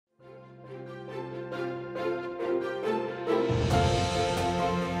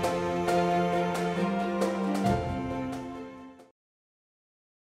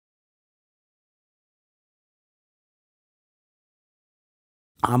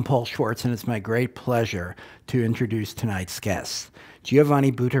I'm Paul Schwartz, and it's my great pleasure to introduce tonight's guest.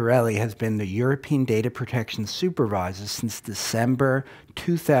 Giovanni Buttarelli has been the European Data Protection Supervisor since December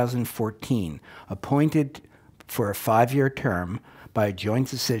 2014, appointed for a 5-year term by a joint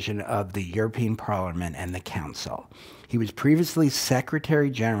decision of the European Parliament and the Council. He was previously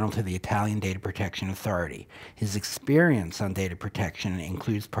Secretary General to the Italian Data Protection Authority. His experience on data protection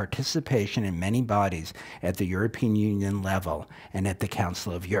includes participation in many bodies at the European Union level and at the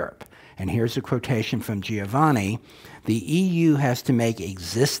Council of Europe. And here's a quotation from Giovanni: "The EU has to make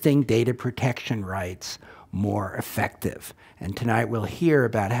existing data protection rights more effective." And tonight we'll hear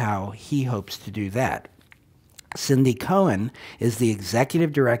about how he hopes to do that. Cindy Cohen is the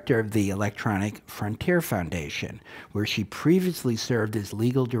executive director of the Electronic Frontier Foundation, where she previously served as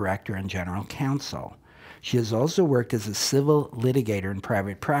legal director and general counsel. She has also worked as a civil litigator in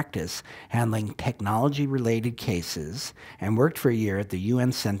private practice, handling technology-related cases, and worked for a year at the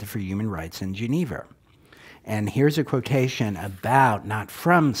UN Center for Human Rights in Geneva. And here's a quotation about, not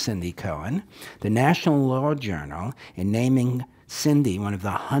from Cindy Cohen, the National Law Journal, in naming Cindy one of the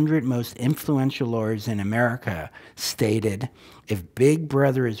 100 most influential lawyers in America, stated, "If Big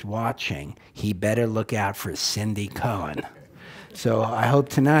Brother is watching, he better look out for Cindy Cohen." So I hope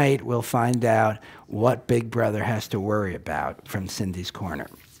tonight we'll find out what Big Brother has to worry about from Cindy's corner.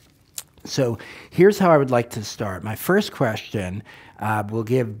 So here's how I would like to start. My first question will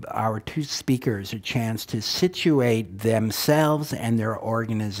give our two speakers a chance to situate themselves and their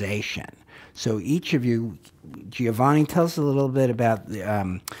organization. So each of you, Giovanni, tell us a little bit about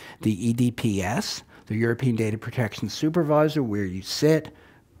the EDPS, the European Data Protection Supervisor, where you sit,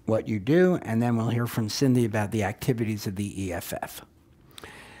 what you do, and then we'll hear from Cindy about the activities of the EFF.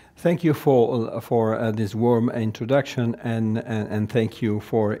 Thank you for this warm introduction, and thank you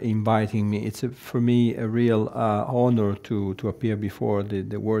for inviting me. It's for me a real honor to appear before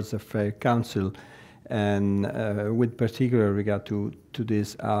the World Affairs Council, and with particular regard to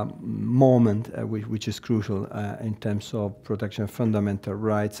this moment, which is crucial in terms of protection of fundamental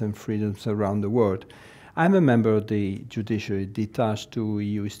rights and freedoms around the world. I'm a member of the judiciary detached to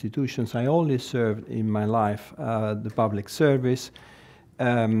EU institutions. I only served in my life the public service.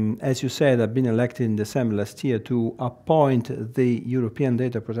 As you said, I've been elected in December last year. To appoint the European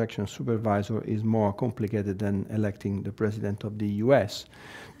Data Protection Supervisor is more complicated than electing the President of the US.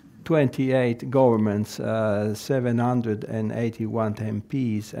 28 governments, 781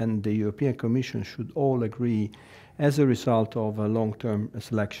 MPs, and the European Commission should all agree as a result of a long-term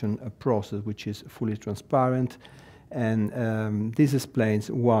selection process which is fully transparent. And this explains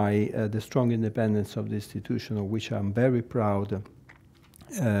why the strong independence of the institution, of which I'm very proud,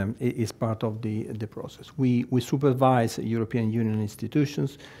 is part of the process. We supervise European Union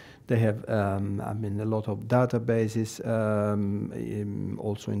institutions. They have a lot of databases,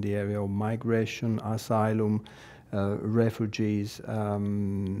 also in the area of migration, asylum, refugees,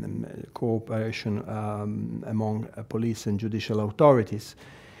 cooperation among police and judicial authorities.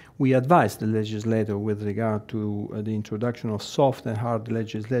 We advise the legislator with regard to the introduction of soft and hard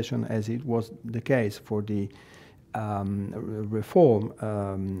legislation, as it was the case for the reform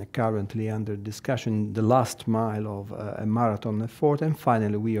currently under discussion, the last mile of a marathon effort. And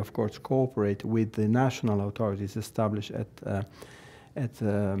finally, we of course cooperate with the national authorities established at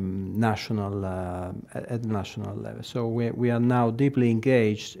national level. So we are now deeply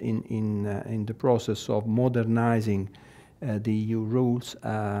engaged in the process of modernizing the EU rules,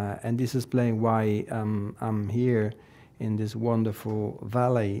 and this is explaining why I'm here in this wonderful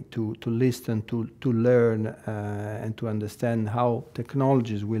valley to listen, to learn, and to understand how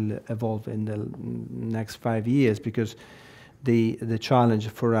technologies will evolve in the next 5 years, because the challenge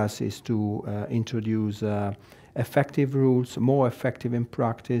for us is to introduce effective rules, more effective in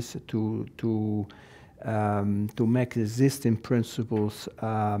practice, to make existing principles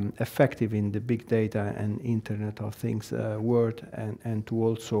effective in the big data and Internet of Things world, and to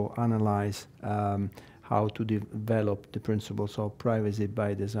also analyze how to develop the principles of privacy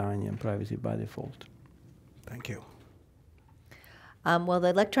by design and privacy by default. Thank you. Well, the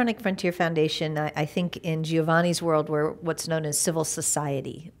Electronic Frontier Foundation, I think in Giovanni's world, we're what's known as civil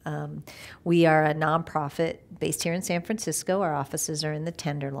society. We are a nonprofit based here in San Francisco. Our offices are in the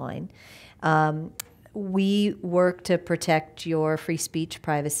Tenderloin. We work to protect your free speech,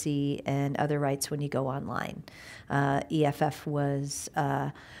 privacy, and other rights when you go online. EFF was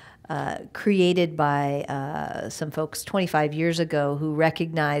created by some folks 25 years ago who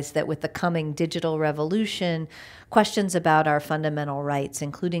recognized that with the coming digital revolution, questions about our fundamental rights,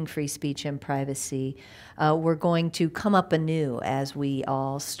 including free speech and privacy, were going to come up anew as we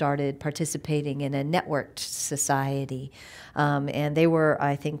all started participating in a networked society. And they were,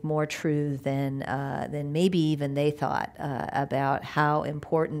 I think, more true than maybe even they thought about how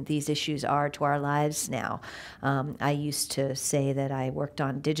important these issues are to our lives now. I used to say that I worked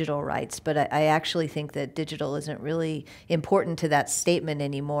on digital rights, but I actually think that digital isn't really important to that statement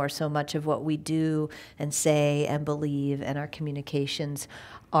anymore. So much of what we do and say and believe and our communications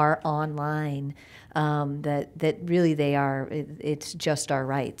are online, that really they are, it's just our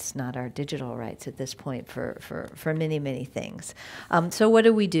rights, not our digital rights at this point for many, many things. So what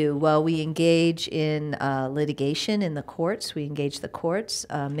do? Well, we engage in litigation in the courts. We engage the courts.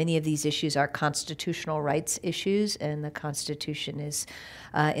 Many of these issues are constitutional rights issues, and the Constitution is,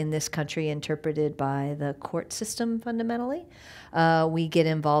 in this country, interpreted by the court system fundamentally. We get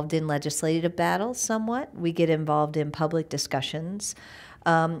involved in legislative battles somewhat. We get involved in public discussions.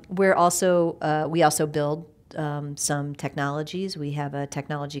 We also build some technologies. We have a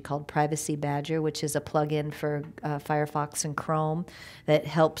technology called Privacy Badger, which is a plugin for Firefox and Chrome that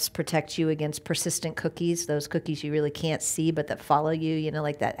helps protect you against persistent cookies, those cookies you really can't see but that follow you, you know,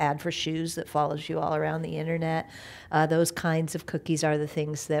 like that ad for shoes that follows you all around the internet. Those kinds of cookies are the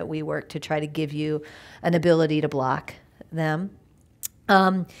things that we work to try to give you an ability to block them.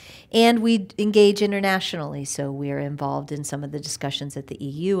 And we engage internationally, so we're involved in some of the discussions at the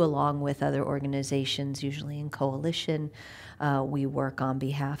EU along with other organizations, usually in coalition. We work on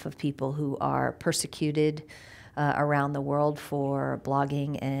behalf of people who are persecuted around the world for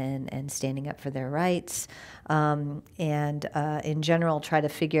blogging and standing up for their rights, and in general try to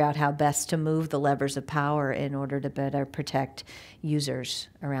figure out how best to move the levers of power in order to better protect users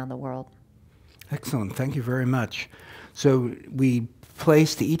around the world. Excellent. Thank you very much. So we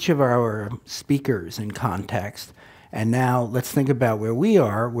placed each of our speakers in context, and now let's think about where we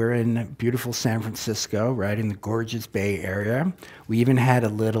are. We're in beautiful San Francisco, right in the gorgeous Bay Area. We even had a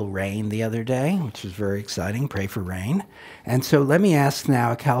little rain the other day, which was very exciting. Pray for rain. And so let me ask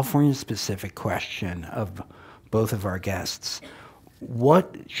now a California-specific question of both of our guests.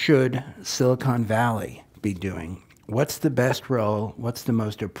 What should Silicon Valley be doing? What's the best role? What's the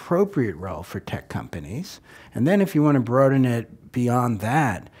most appropriate role for tech companies? And then if you want to broaden it beyond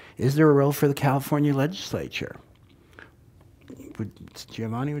that, is there a role for the California legislature?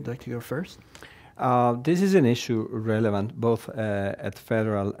 Giovanni, would you like to go first? This is an issue relevant both at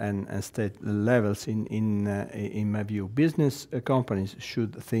federal and state levels. In my view, business companies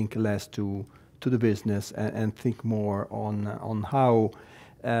should think less to the business and think more on how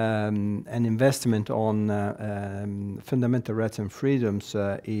an investment on fundamental rights and freedoms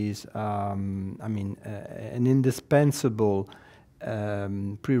is, an indispensable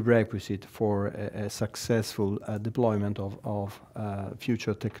prerequisite for a successful deployment of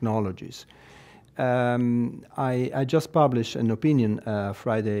future technologies. I just published an opinion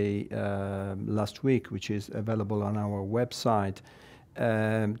Friday last week, which is available on our website,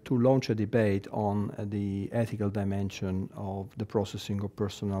 to launch a debate on the ethical dimension of the processing of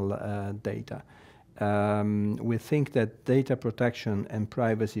personal data. We think that data protection and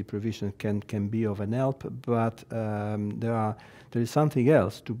privacy provision can be of an help, but there is something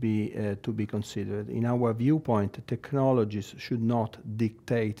else to be considered. In our viewpoint, technologies should not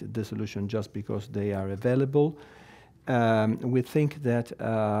dictate the solution just because they are available. We think that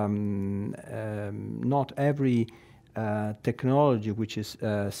not every technology which is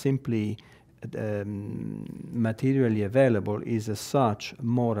simply materially available is as such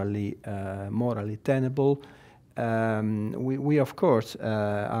morally tenable. We of course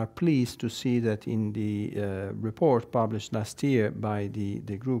are pleased to see that in the report published last year by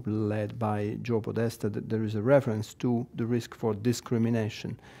the group led by Joe Podesta that there is a reference to the risk for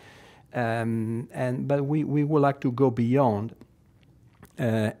discrimination, but we would like to go beyond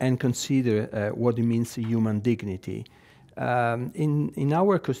and consider what it means human dignity. In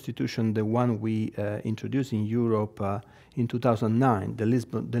our constitution, the one we introduced in Europe in 2009, the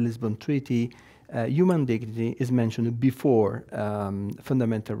Lisbon Treaty, human dignity is mentioned before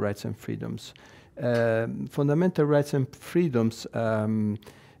fundamental rights and freedoms. Fundamental rights and freedoms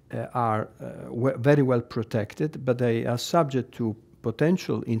are very well protected, but they are subject to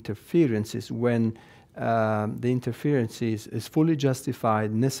potential interferences when the interference is fully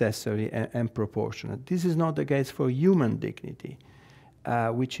justified, necessary, and proportionate. This is not the case for human dignity,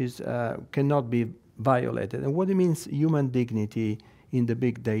 which cannot be violated. And what it means, human dignity in the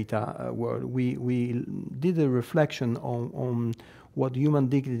big data world, we did a reflection on what human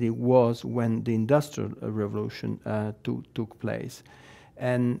dignity was when the Industrial Revolution took place.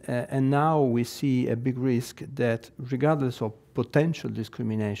 And now we see a big risk that regardless of potential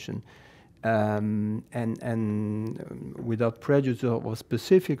discrimination, and without prejudice of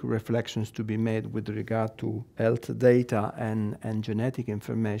specific reflections to be made with regard to health data and genetic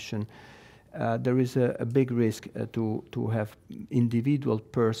information, there is a big risk to have individual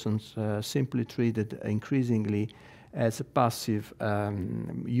persons simply treated increasingly as passive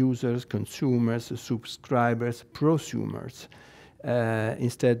users, consumers, subscribers, prosumers,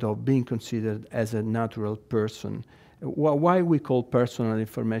 instead of being considered as a natural person. Why we call personal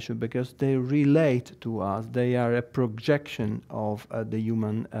information? Because they relate to us. They are a projection of the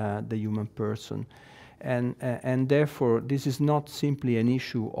human person. And therefore, this is not simply an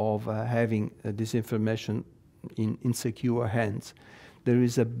issue of having this information in secure hands. There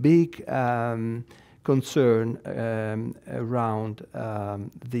is a big concern around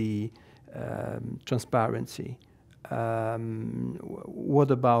the transparency.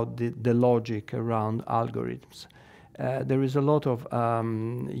 What about the logic around algorithms? There is a lot of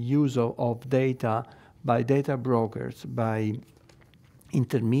use of data by data brokers, by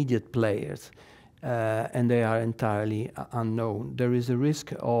intermediate players, and they are entirely unknown. There is a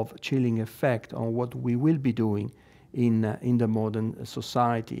risk of chilling effect on what we will be doing in the modern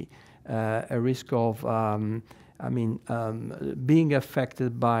society, a risk of being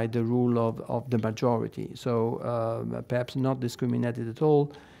affected by the rule of the majority. So perhaps not discriminated at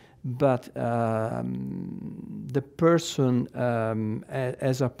all, but the person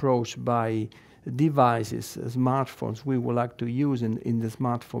as approached by devices, smartphones we would like to use in the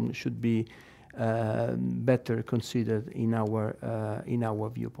smartphone should be better considered in our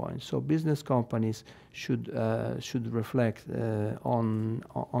viewpoint. So business companies should reflect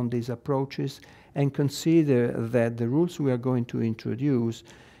on these approaches and consider that the rules we are going to introduce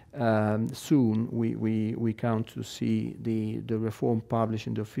soon, we count to see the reform published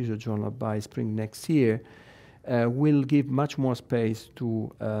in the official journal by spring next year, will give much more space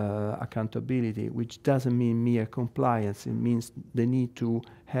to accountability, which doesn't mean mere compliance. It means the need to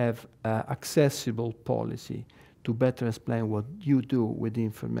have accessible policy to better explain what you do with the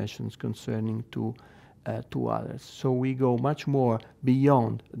information concerning to others. So we go much more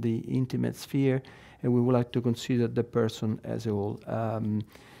beyond the intimate sphere, and we would like to consider the person as a whole.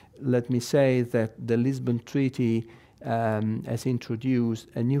 Let me say that the Lisbon Treaty has introduced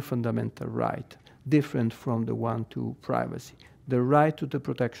a new fundamental right, different from the one to privacy, the right to the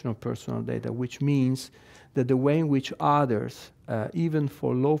protection of personal data, which means that the way in which others, even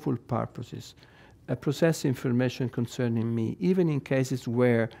for lawful purposes, process information concerning me, even in cases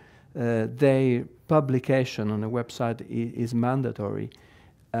where their publication on a website is mandatory,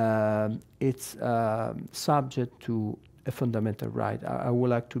 it's subject to a fundamental right. I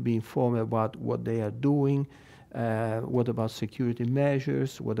would like to be informed about what they are doing, what about security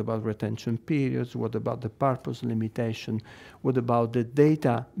measures, what about retention periods, what about the purpose limitation, what about the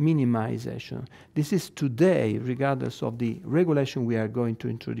data minimization. This is today, regardless of the regulation we are going to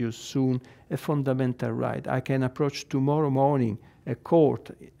introduce soon, a fundamental right. I can approach tomorrow morning a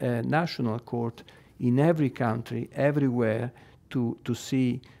court, a national court in every country, everywhere, to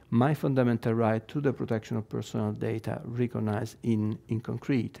see my fundamental right to the protection of personal data recognized in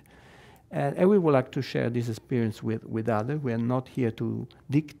concrete. And we would like to share this experience with others. We are not here to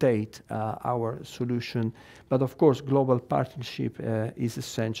dictate our solution, but of course global partnership is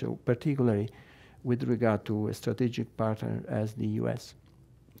essential, particularly with regard to a strategic partner as the US.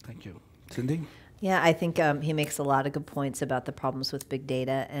 Thank you. Cindy? Yeah, I think he makes a lot of good points about the problems with big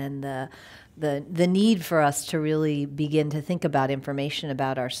data and the need for us to really begin to think about information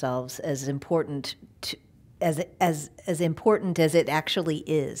about ourselves as important as important as it actually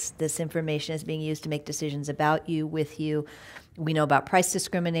is. This information is being used to make decisions about you, with you. We know about price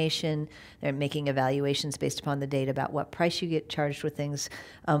discrimination. They're making evaluations based upon the data about what price you get charged with things,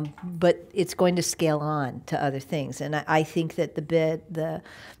 but it's going to scale on to other things. And I think that the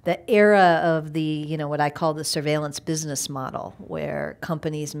era of the what I call the surveillance business model, where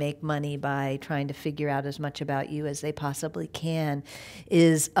companies make money by trying to figure out as much about you as they possibly can,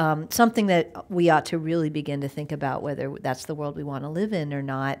 is something that we ought to really begin to think about whether that's the world we want to live in or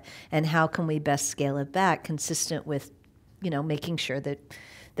not, and how can we best scale it back, consistent with making sure that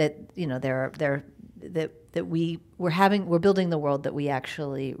we're building the world that we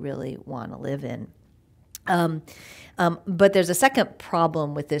actually really want to live in. But there's a second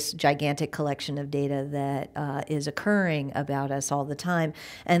problem with this gigantic collection of data that is occurring about us all the time,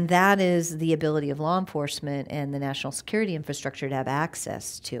 and that is the ability of law enforcement and the national security infrastructure to have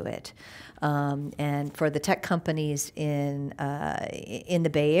access to it. And for the tech companies in the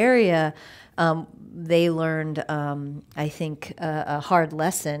Bay Area, they learned, I think, a hard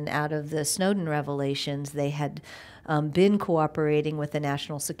lesson out of the Snowden revelations. They had been cooperating with the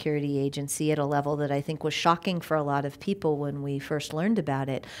National Security Agency at a level that I think was shocking for a lot of people when we first learned about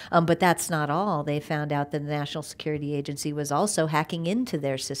it. But that's not all. They found out that the National Security Agency was also hacking into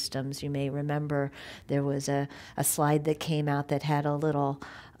their systems. You may remember there was a slide that came out that had a little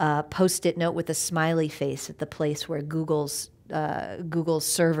post-it note with a smiley face at the place where Google's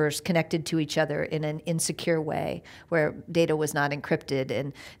servers connected to each other in an insecure way where data was not encrypted.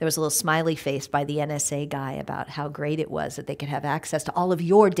 And there was a little smiley face by the NSA guy about how great it was that they could have access to all of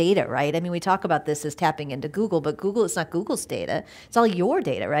your data, right? I mean, we talk about this as tapping into Google, but Google, it's not Google's data. It's all your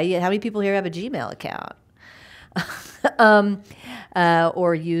data, right? How many people here have a Gmail account?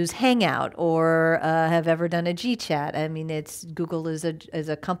 Or use Hangout, or have ever done a GChat. I mean, Google is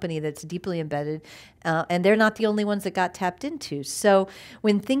a company that's deeply embedded, and they're not the only ones that got tapped into. So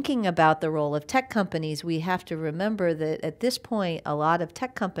when thinking about the role of tech companies, we have to remember that at this point, a lot of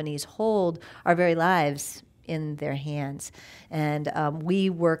tech companies hold our very lives in their hands. And we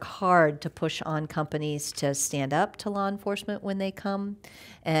work hard to push on companies to stand up to law enforcement when they come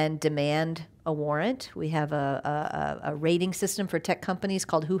and demand a warrant. We have a rating system for tech companies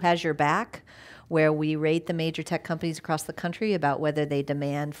called Who Has Your Back, where we rate the major tech companies across the country about whether they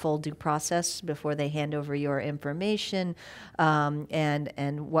demand full due process before they hand over your information,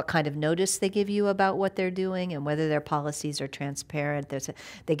 and what kind of notice they give you about what they're doing, and whether their policies are transparent.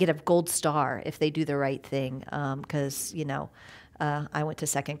 They get a gold star if they do the right thing, because, I went to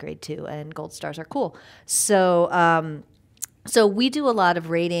second grade too, and gold stars are cool. So we do a lot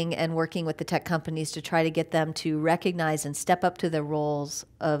of rating and working with the tech companies to try to get them to recognize and step up to the roles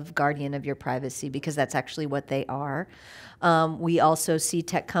of guardian of your privacy, because that's actually what they are. We also see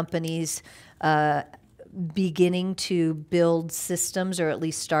tech companies beginning to build systems, or at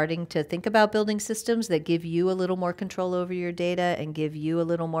least starting to think about building systems that give you a little more control over your data and give you a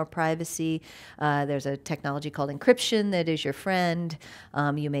little more privacy. There's a technology called encryption that is your friend.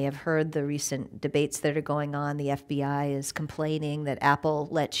 You may have heard the recent debates that are going on. The FBI is complaining that Apple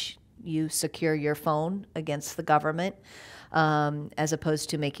lets you secure your phone against the government, as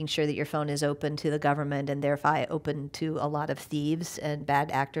opposed to making sure that your phone is open to the government and therefore open to a lot of thieves and bad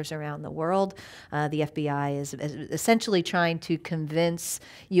actors around the world. The FBI is essentially trying to convince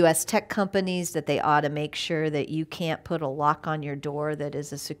U.S. tech companies that they ought to make sure that you can't put a lock on your door that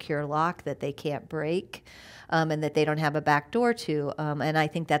is a secure lock that they can't break, and that they don't have a back door to. And I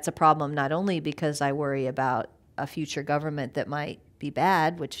think that's a problem, not only because I worry about a future government that might be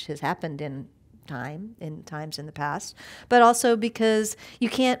bad, which has happened in times in the past, but also because you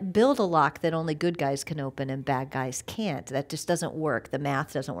can't build a lock that only good guys can open and bad guys can't. That just doesn't work. The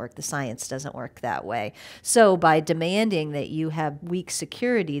math doesn't work. The science doesn't work that way. So by demanding that you have weak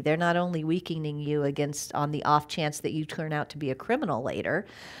security, they're not only weakening you against on the off chance that you turn out to be a criminal later,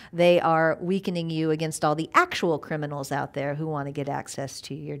 they are weakening you against all the actual criminals out there who want to get access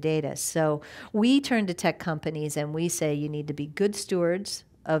to your data. So we turn to tech companies and we say you need to be good stewards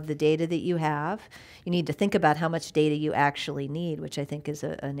of the data that you have. You need to think about how much data you actually need, which I think is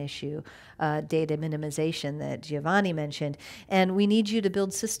an issue, data minimization that Giovanni mentioned. And we need you to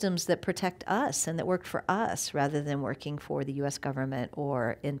build systems that protect us and that work for us rather than working for the U.S. government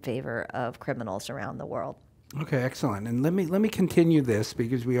or in favor of criminals around the world. Okay, excellent. And let me continue this,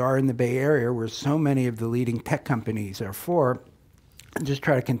 because we are in the Bay Area where so many of the leading tech companies are for, and just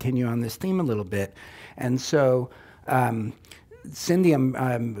try to continue on this theme a little bit. And so, Cindy, I'm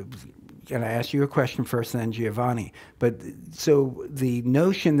going to ask you a question first, and then Giovanni. But so the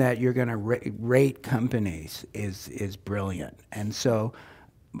notion that you're going to rate companies is brilliant. And so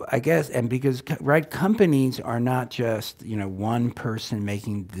I guess, and because, right, companies are not just, one person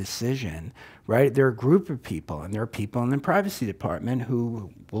making the decision, right? They're a group of people, and there are people in the privacy department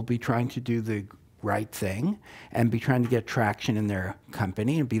who will be trying to do the right thing and be trying to get traction in their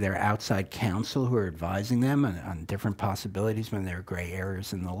company and be their outside counsel who are advising them on different possibilities when there are gray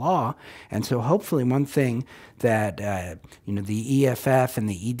areas in the law. And so hopefully one thing that the EFF and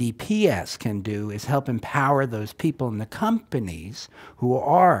the EDPS can do is help empower those people in the companies who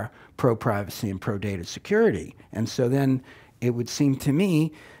are pro-privacy and pro-data security. And so then it would seem to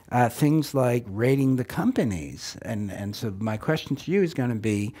me things like rating the companies. And so my question to you is going to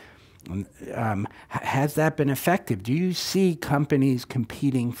be, Has that been effective? Do you see companies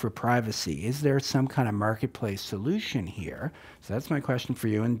competing for privacy? Is there some kind of marketplace solution here? So that's my question for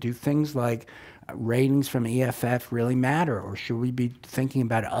you. And do things like ratings from EFF really matter, or should we be thinking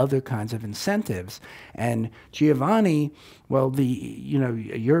about other kinds of incentives? And Giovanni, well, the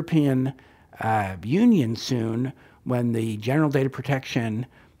European Union soon, when the General Data Protection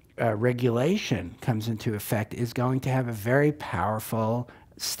regulation comes into effect, is going to have a very powerful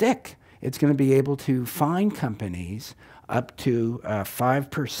stick. It's going to be able to fine companies up to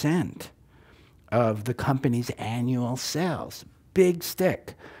 5% of the company's annual sales. Big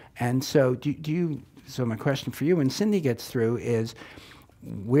stick. And so so my question for you when Cindy gets through is,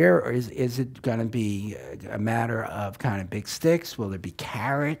 where is it going to be a matter of kind of big sticks? Will there be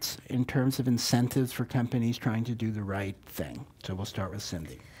carrots in terms of incentives for companies trying to do the right thing? So we'll start with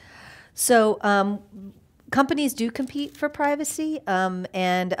Cindy. So companies do compete for privacy,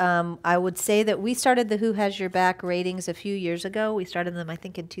 and I would say that we started the Who Has Your Back ratings a few years ago. We started them, I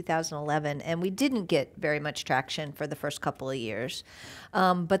think, in 2011, and we didn't get very much traction for the first couple of years.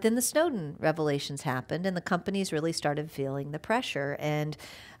 But then the Snowden revelations happened, and the companies really started feeling the pressure. And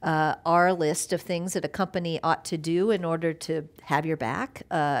our list of things that a company ought to do in order to have your back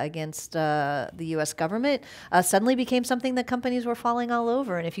against the U.S. government suddenly became something that companies were falling all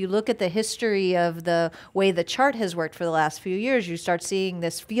over. And if you look at the history of the way the chart has worked for the last few years, you start seeing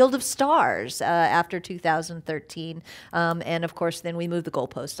this field of stars after 2013. And of course, then we moved the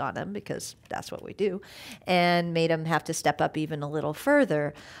goalpost on them because that's what we do, and made them have to step up even a little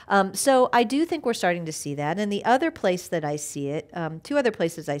further. So I do think we're starting to see that. And the other place that I see it, two other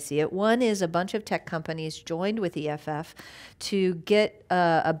places I see it. One is a bunch of tech companies joined with EFF to get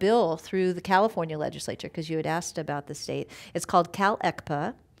a bill through the California legislature, because you had asked about the state. It's called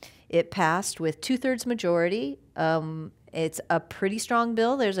CalECPA. It passed with 2/3 majority. It's a pretty strong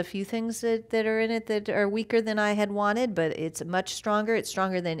bill. There's a few things that are in it that are weaker than I had wanted, but it's much stronger. It's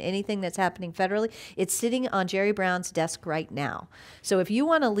stronger than anything that's happening federally. It's sitting on Jerry Brown's desk right now. So if you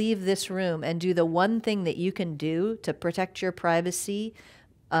want to leave this room and do the one thing that you can do to protect your privacy,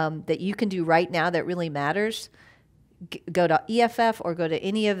 that you can do right now that really matters, go to EFF or go to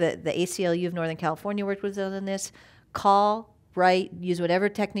any of the ACLU of Northern California worked with us on this. Call, write, use whatever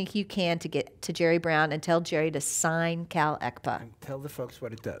technique you can to get to Jerry Brown and tell Jerry to sign CalECPA. Tell the folks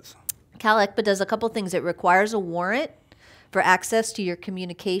what it does. CalECPA does a couple things. It requires a warrant for access to your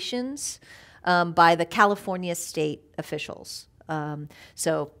communications by the California state officials.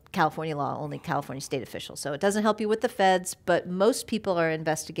 So California law, only California state officials. So it doesn't help you with the feds, but most people are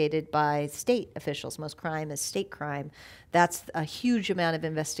investigated by state officials. Most crime is state crime. That's a huge amount of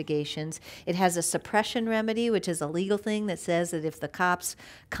investigations. It has a suppression remedy, which is a legal thing that says that if the cops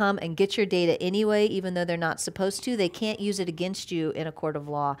come and get your data anyway, even though they're not supposed to, they can't use it against you in a court of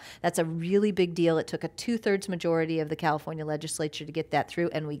law. That's a really big deal. It took a 2/3 majority of the California legislature to get that through,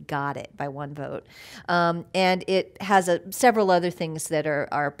 and we got it by one vote. And it has several other things that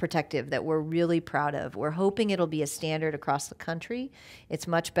are protective that we're really proud of. We're hoping it'll be a standard across the country. It's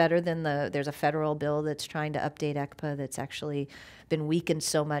much better than there's a federal bill that's trying to update ECPA that's actually been weakened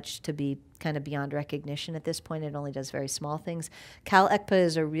so much to be kind of beyond recognition at this point. It only does very small things. CalECPA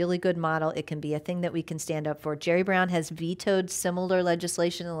is a really good model. It can be a thing that we can stand up for. Jerry Brown has vetoed similar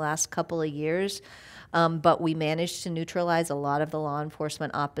legislation in the last couple of years, but we managed to neutralize a lot of the law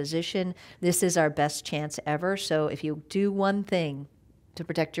enforcement opposition. This is our best chance ever. So if you do one thing to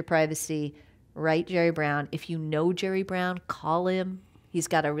protect your privacy, write Jerry Brown. If you know Jerry Brown, call him. He's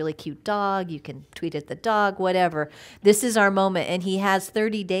got a really cute dog. You can tweet at the dog, whatever. This is our moment. And he has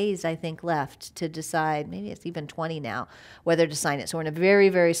 30 days, I think, left to decide, maybe it's even 20 now, whether to sign it. So we're in a very,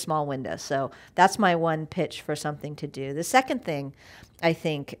 very small window. So that's my one pitch for something to do. The second thing, I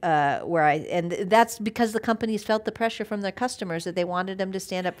think, and that's because the companies felt the pressure from their customers that they wanted them to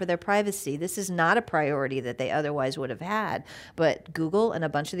stand up for their privacy. This is not a priority that they otherwise would have had. But Google and a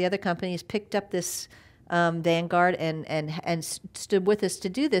bunch of the other companies picked up this vanguard and stood with us to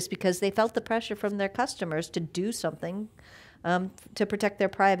do this because they felt the pressure from their customers to do something to protect their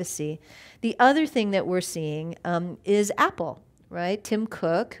privacy. The other thing that we're seeing is Apple, right? Tim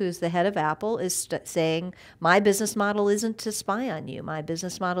Cook, who's the head of Apple, is saying, my business model isn't to spy on you. My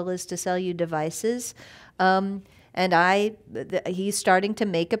business model is to sell you devices. And he's starting to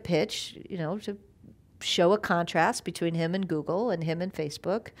make a pitch, to show a contrast between him and Google and him and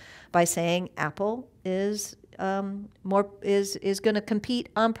Facebook by saying Apple is going to compete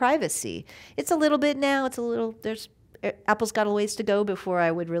on privacy. It's a little bit now. Apple's got a ways to go before I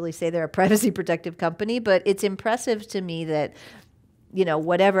would really say they're a privacy protective company, but it's impressive to me that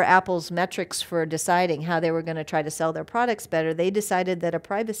whatever Apple's metrics for deciding how they were going to try to sell their products better, they decided that a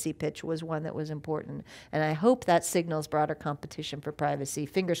privacy pitch was one that was important. And I hope that signals broader competition for privacy.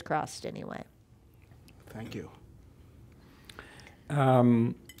 Fingers crossed, anyway. Thank you.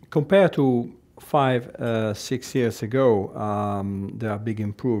 Compared to 5-6 years ago, there are big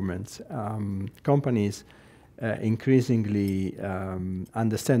improvements. Companies increasingly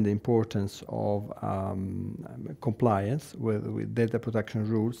understand the importance of compliance with data protection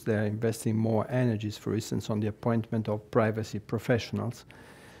rules. They are investing more energies, for instance, on the appointment of privacy professionals.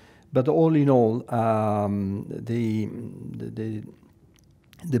 But all in all, the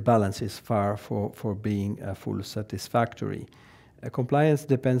balance is far for being full satisfactory. Compliance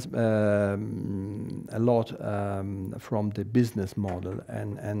depends a lot from the business model,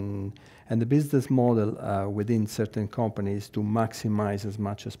 and the business model within certain companies to maximize as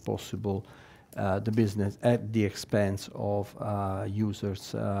much as possible the business at the expense of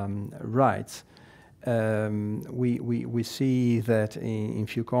users' rights. We see that in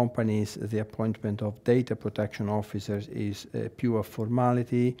few companies the appointment of data protection officers is a pure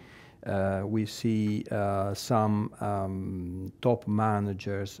formality. We see some top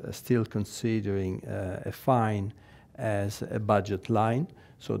managers still considering a fine as a budget line,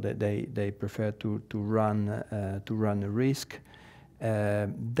 so that they prefer to run a risk.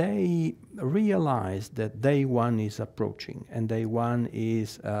 They realize that day one is approaching, and day one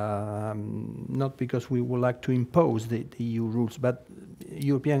is not because we would like to impose the EU rules, but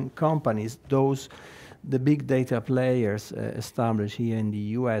European companies, the big data players established here in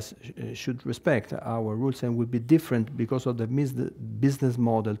the US should respect our rules, and would be different because of the business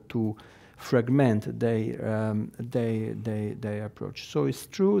model to fragment their approach. So it's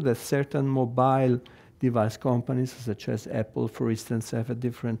true that certain mobile device companies, such as Apple, for instance, have a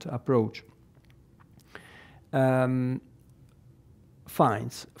different approach.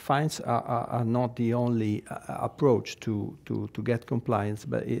 Fines are not the only approach to get compliance,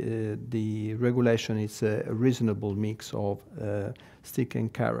 but the regulation is a reasonable mix of stick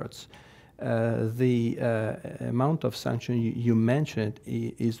and carrots. The amount of sanction you mentioned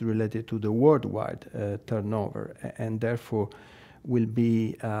is related to the worldwide turnover, and therefore will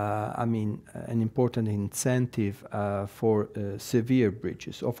be, an important incentive for severe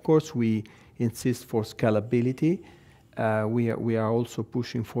breaches. Of course, we insist for scalability. We are also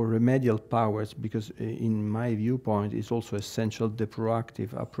pushing for remedial powers because, in my viewpoint, it's also essential the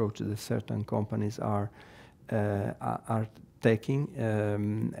proactive approach that certain companies are taking.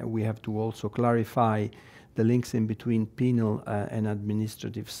 We have to also clarify the links in between penal and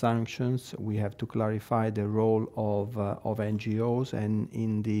administrative sanctions. We have to clarify the role of NGOs, and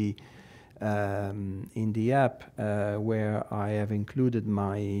in the app where I have included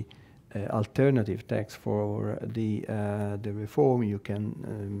my alternative text for the reform, you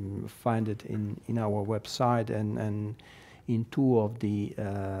can find it in our website and in two of the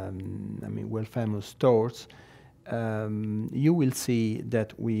well-famous stores. You will see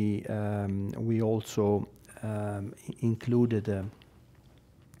that we also included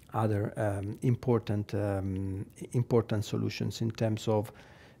other important solutions in terms of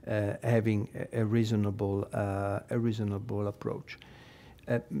having a reasonable approach.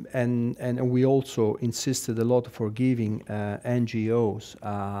 And we also insisted a lot for giving NGOs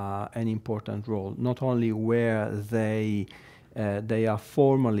an important role, not only where they are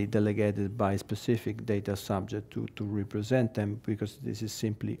formally delegated by specific data subject to represent them, because this is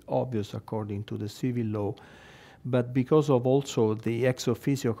simply obvious according to the civil law, but because of also the ex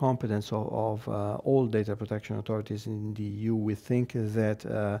officio competence of all data protection authorities in the EU. We think that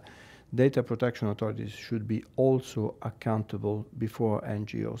data protection authorities should be also accountable before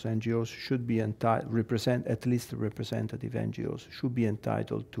NGOs. NGOs should be entitled, at least representative NGOs should be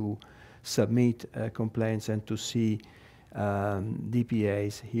entitled to submit complaints and to see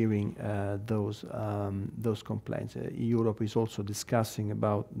DPAs hearing those complaints. Europe is also discussing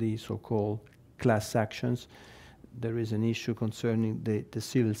about the so-called class actions. There is an issue concerning the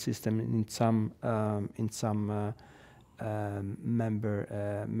civil system in some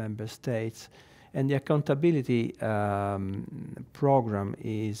member states, and the accountability program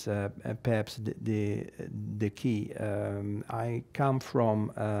is perhaps the key. I come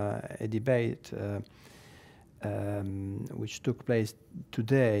from a debate which took place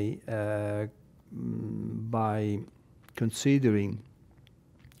today by considering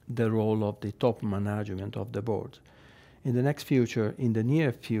the role of the top management of the board. In the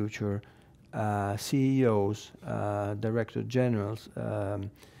near future, CEOs, director generals,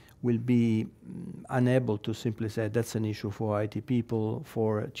 will be unable to simply say that's an issue for IT people,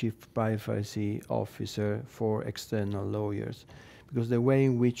 for chief privacy officer, for external lawyers, because the way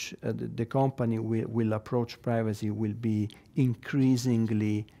in which the company will approach privacy will be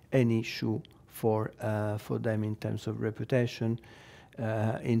increasingly an issue for them in terms of reputation,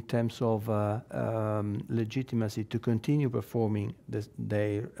 in terms of legitimacy to continue performing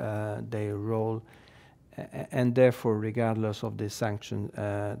their role, and therefore, regardless of the sanction,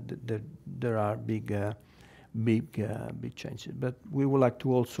 there are big changes. But we would like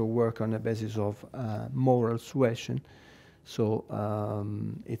to also work on the basis of moral suasion. So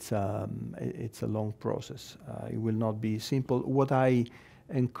it's a long process. It will not be simple. What I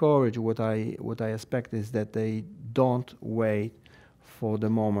encourage, what I expect is that they don't wait for the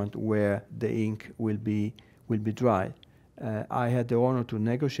moment where the ink will be dry. I had the honor to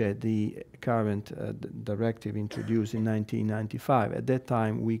negotiate the current directive introduced in 1995. At that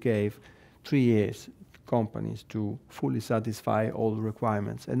time, we gave 3 years companies to fully satisfy all the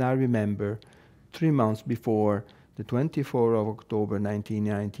requirements. And I remember 3 months before the 24th of October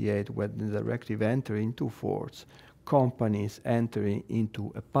 1998, when the directive entered into force, companies entering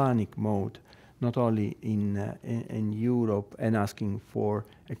into a panic mode, not only in Europe, and asking for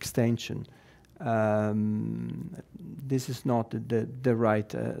extension. This is not the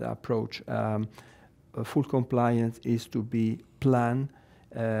right approach. Full compliance is to be planned,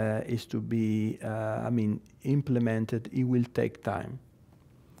 is to be, implemented. It will take time.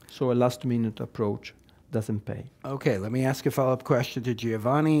 So a last-minute approach doesn't pay. Okay, let me ask a follow-up question to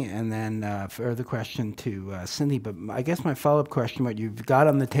Giovanni, and then a further question to Cindy. But I guess my follow-up question, what you've got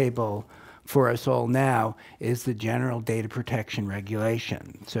on the table for us all now, is the General Data Protection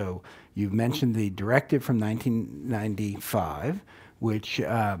Regulation. So you've mentioned the directive from 1995, which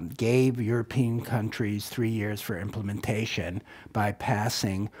gave European countries 3 years for implementation by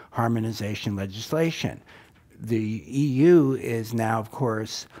passing harmonization legislation. The EU is now, of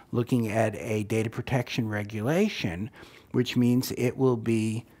course, looking at a data protection regulation, which means it will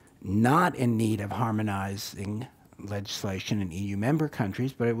be not in need of harmonizing legislation in EU member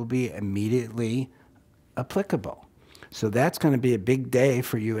countries, but it will be immediately applicable. So that's going to be a big day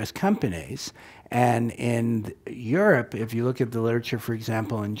for U.S. companies. And in Europe, if you look at the literature, for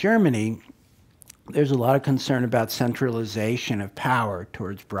example, in Germany, there's a lot of concern about centralization of power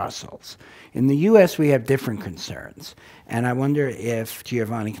towards Brussels. In the U.S., we have different concerns, and I wonder if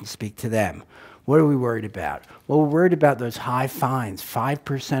Giovanni can speak to them. What are we worried about? Well, we're worried about those high fines,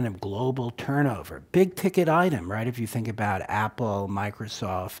 5% of global turnover. Big ticket item, right? If you think about Apple,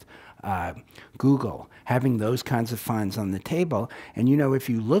 Microsoft, Google, having those kinds of fines on the table. And you know, if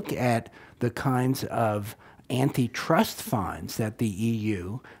you look at the kinds of antitrust fines that the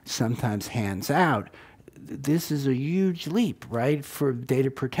EU sometimes hands out, this is a huge leap, right, for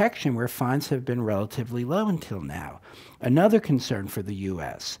data protection, where fines have been relatively low until now. Another concern for the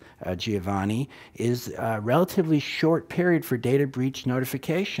U.S., Giovanni, is a relatively short period for data breach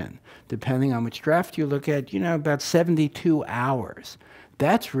notification. Depending on which draft you look at, about 72 hours.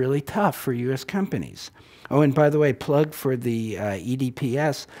 That's really tough for U.S. companies. Oh, and by the way, plug for the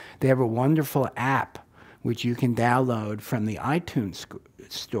EDPS, they have a wonderful app which you can download from the iTunes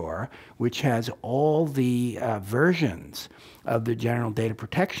store, which has all the versions of the General Data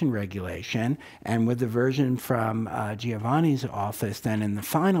Protection Regulation, and with the version from Giovanni's office then in the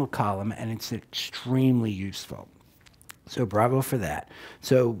final column, and it's extremely useful. So bravo for that.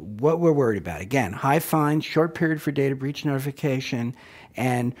 So what we're worried about, again, high fines, short period for data breach notification,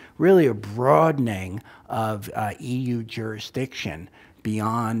 and really a broadening of EU jurisdiction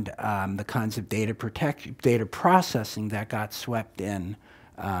beyond the kinds of data processing that got swept in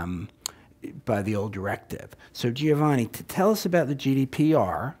by the old directive. So Giovanni, tell us about the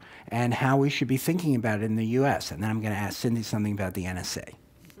GDPR and how we should be thinking about it in the U.S. And then I'm going to ask Cindy something about the NSA.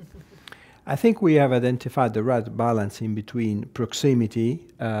 I think we have identified the right balance in between proximity,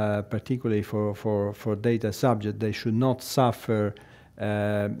 particularly for data subjects. They should not suffer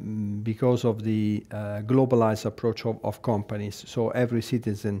because of the globalized approach of companies. So every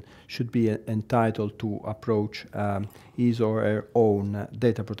citizen should be entitled to approach his or her own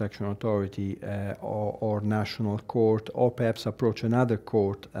data protection authority or national court, or perhaps approach another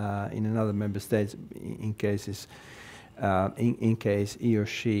court in another member state in cases in case he or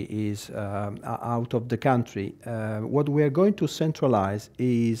she is out of the country. What we are going to centralize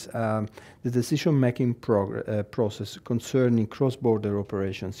is the decision-making process concerning cross-border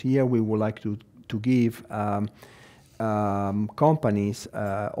operations. Here we would like to give companies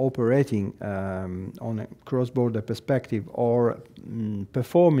operating on a cross-border perspective or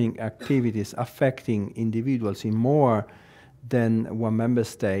performing activities affecting individuals in more than one member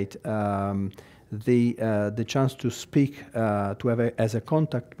state the chance to speak, to have as a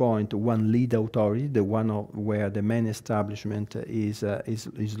contact point one lead authority, the one where the main establishment is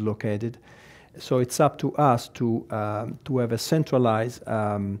located. So it's up to us to have a centralized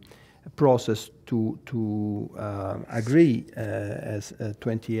process to agree as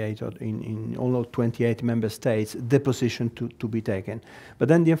 28 or in all of 28 member states the position to be taken. But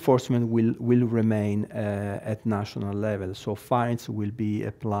then the enforcement will remain at national level. So fines will be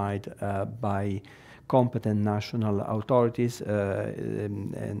applied by competent national authorities,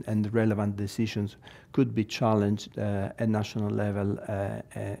 and relevant decisions could be challenged at national level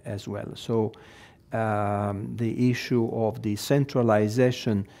as well. So the issue of the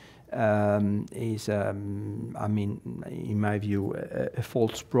centralization is, I mean, in my view, a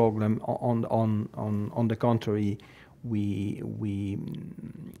false program. On the contrary, we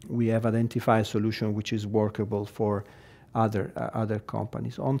have identified a solution which is workable for other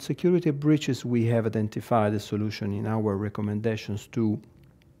companies. On security breaches, we have identified a solution in our recommendations to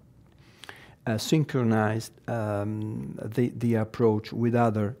synchronize the approach with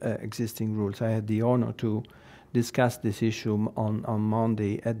other existing rules. I had the honor to discuss this issue on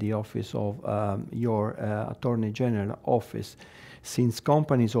Monday at the office of your Attorney General office. Since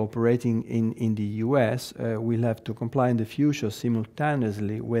companies operating in the US will have to comply in the future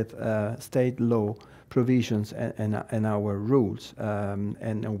simultaneously with state law provisions and our rules,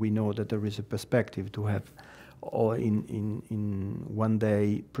 and we know that there is a perspective to have in one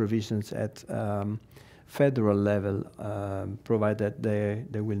day provisions at federal level, provided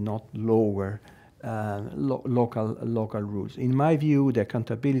they will not lower local rules. In my view, the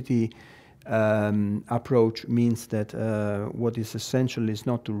accountability approach means that what is essential is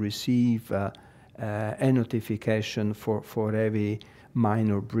not to receive a notification for every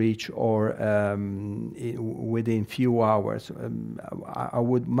minor breach or within few hours. I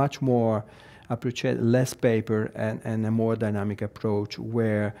would much more appreciate less paper and a more dynamic approach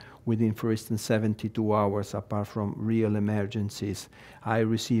where within, for instance, 72 hours, apart from real emergencies, I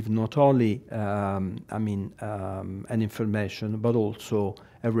receive not only an information, but also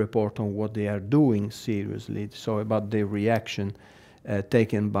a report on what they are doing seriously, so about their reaction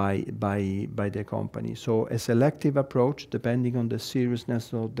taken by the company. So a selective approach, depending on the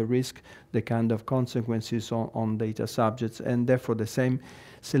seriousness of the risk, the kind of consequences on data subjects, and therefore the same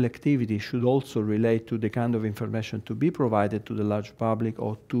selectivity should also relate to the kind of information to be provided to the large public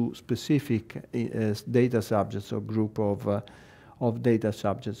or to specific data subjects or group of data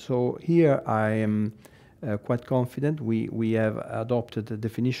subjects. So here I am quite confident. We have adopted a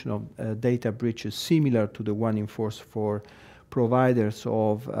definition of data breaches similar to the one in force for providers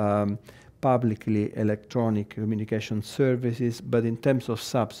of publicly electronic communication services, but in terms of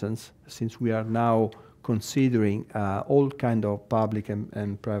substance, since we are now considering all kind of public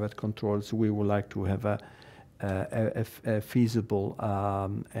and private controls, we would like to have a feasible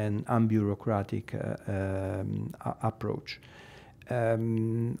and unbureaucratic approach.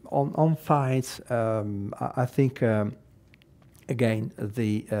 On fines, I think again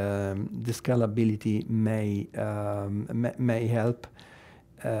the scalability may help.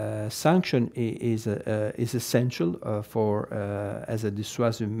 Sanction is essential for as a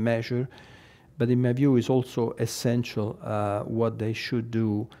dissuasive measure, but in my view is also essential what they should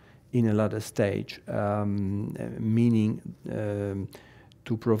do in a later stage, meaning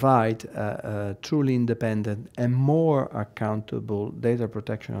to provide a truly independent and more accountable data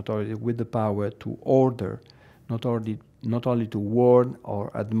protection authority with the power to order, not only to warn or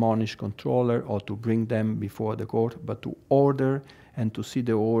admonish controller or to bring them before the court, but to order and to see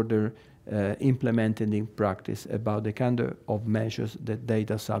the order implemented in practice about the kind of measures that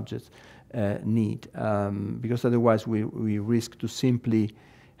data subjects need, because otherwise we risk to simply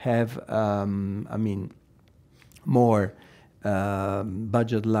have, more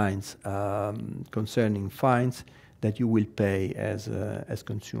budget lines concerning fines that you will pay as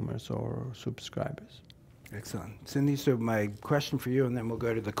consumers or subscribers. Excellent. Cindy, so my question for you, and then we'll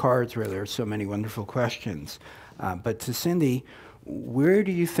go to the cards where there are so many wonderful questions. But to Cindy, where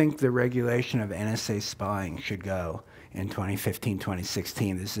do you think the regulation of NSA spying should go in 2015,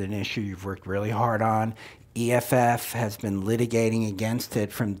 2016? This is an issue you've worked really hard on. EFF has been litigating against it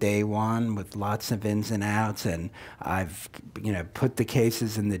from day one with lots of ins and outs, and I've put the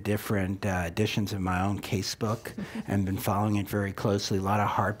cases in the different editions of my own casebook and been following it very closely. A lot of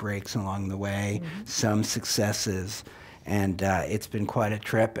heartbreaks along the way, some successes, and it's been quite a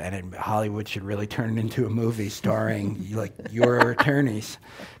trip, and Hollywood should really turn it into a movie starring like your attorneys,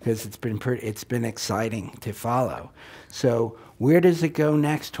 because it's been exciting to follow. So Where does it go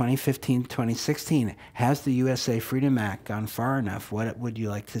next, 2015, 2016? Has the USA Freedom Act gone far enough? What would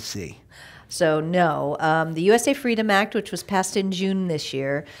you like to see? So no, the USA Freedom Act, which was passed in June this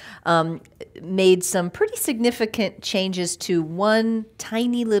year, made some pretty significant changes to one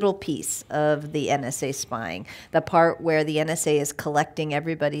tiny little piece of the NSA spying, the part where the NSA is collecting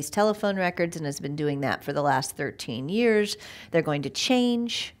everybody's telephone records and has been doing that for the last 13 years. They're going to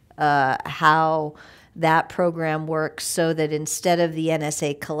change how that program works so that instead of the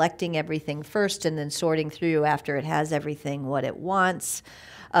NSA collecting everything first and then sorting through after it has everything what it wants,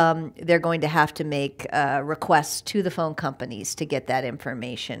 they're going to have to make requests to the phone companies to get that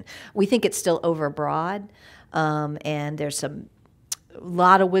information. We think it's still overbroad, and there's a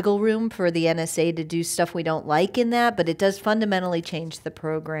lot of wiggle room for the NSA to do stuff we don't like in that, but it does fundamentally change the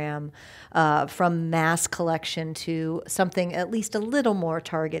program from mass collection to something at least a little more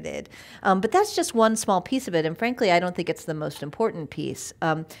targeted. But that's just one small piece of it, and frankly, I don't think it's the most important piece.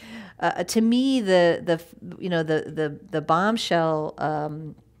 To me, the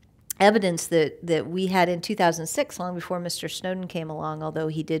bombshell evidence that we had in 2006, long before Mr. Snowden came along, although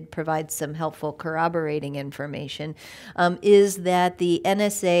he did provide some helpful corroborating information, is that the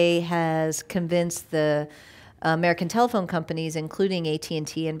NSA has convinced the American telephone companies, including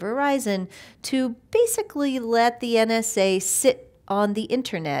AT&T and Verizon, to basically let the NSA sit on the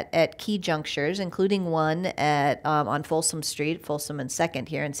internet at key junctures, including one at on Folsom Street, Folsom and 2nd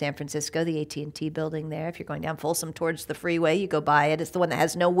here in San Francisco, the AT&T building there. If you're going down Folsom towards the freeway, you go by it. It's the one that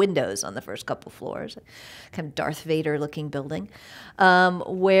has no windows on the first couple floors, kind of Darth Vader-looking building,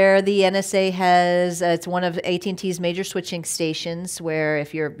 where the NSA has, it's one of AT&T's major switching stations where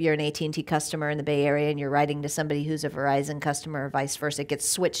if you're an AT&T customer in the Bay Area and you're writing to somebody who's a Verizon customer or vice versa, it gets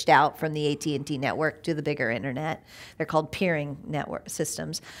switched out from the AT&T network to the bigger internet. They're called peering network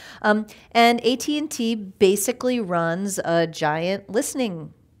systems. And AT&T basically runs a giant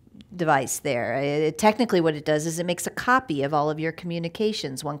listening device there. Technically what it does is it makes a copy of all of your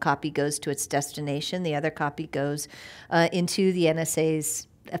communications. One copy goes to its destination, the other copy goes into the NSA's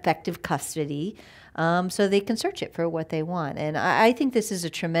effective custody, so they can search it for what they want. And I think this is a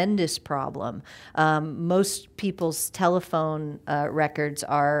tremendous problem. Most people's telephone records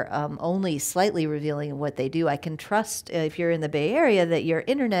are only slightly revealing what they do. I can trust, if you're in the Bay Area, that your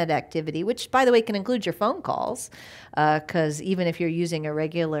internet activity, which, by the way, can include your phone calls, because even if you're using a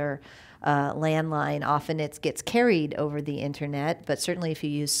regular landline, often it gets carried over the internet, but certainly if you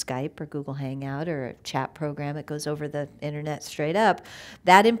use Skype or Google Hangout or a chat program, it goes over the internet straight up.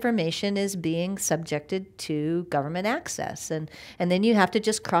 That information is being subjected to government access. And then you have to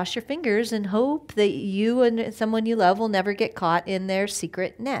just cross your fingers and hope that you and someone you love will never get caught in their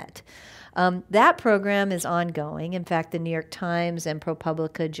secret net. That program is ongoing. In fact, the New York Times and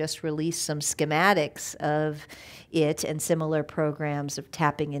ProPublica just released some schematics of it and similar programs of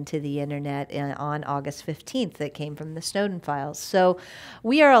tapping into the internet on August 15th that came from the Snowden files. So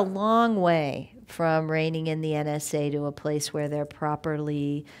we are a long way from reining in the NSA to a place where they're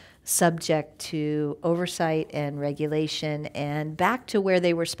properly subject to oversight and regulation and back to where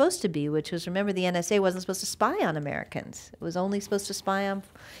they were supposed to be, which was, remember, the NSA wasn't supposed to spy on Americans. It was only supposed to spy on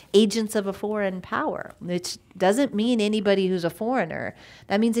agents of a foreign power, which doesn't mean anybody who's a foreigner.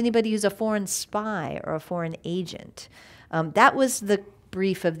 That means anybody who's a foreign spy or a foreign agent. That was the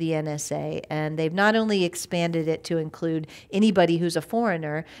brief of the NSA, and they've not only expanded it to include anybody who's a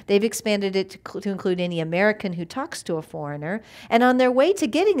foreigner, they've expanded it to include any American who talks to a foreigner, and on their way to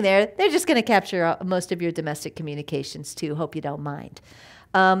getting there, they're just going to capture most of your domestic communications too. Hope you don't mind.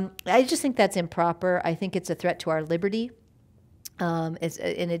 I just think that's improper. I think it's a threat to our liberty. It's,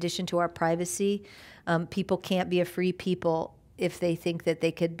 in addition to our privacy. People can't be a free people if they think that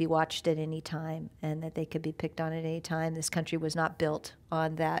they could be watched at any time and that they could be picked on at any time. This country was not built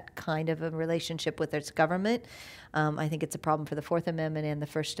on that kind of a relationship with its government. I think it's a problem for the Fourth Amendment and the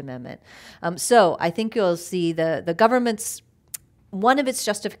First Amendment. So I think you'll see the government's, one of its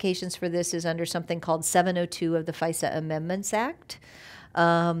justifications for this is under something called 702 of the FISA Amendments Act.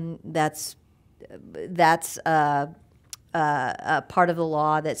 That's a part of the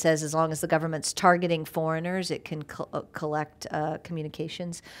law that says as long as the government's targeting foreigners, it can collect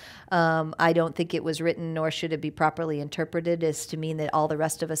communications. I don't think it was written, nor should it be properly interpreted as to mean that all the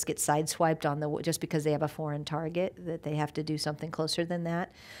rest of us get sideswiped on the just because they have a foreign target, that they have to do something closer than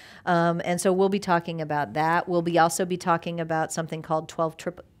that. And so we'll be talking about that. We'll also be talking about something called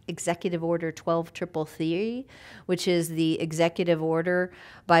Executive Order 12333, which is the executive order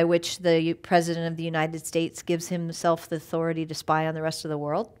by which the President of the United States gives himself the authority to spy on the rest of the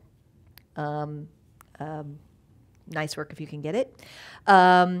world. nice work if you can get it.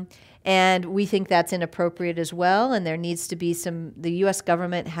 And we think that's inappropriate as well. And there needs to be the U.S.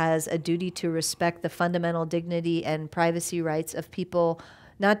 government has a duty to respect the fundamental dignity and privacy rights of people,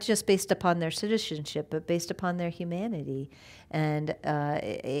 not just based upon their citizenship, but based upon their humanity. And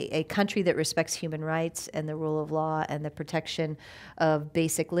a country that respects human rights and the rule of law and the protection of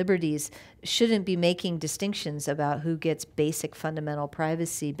basic liberties shouldn't be making distinctions about who gets basic fundamental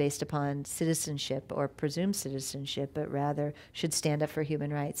privacy based upon citizenship or presumed citizenship, but rather should stand up for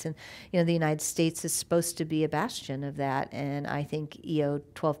human rights. And the United States is supposed to be a bastion of that, and I think EO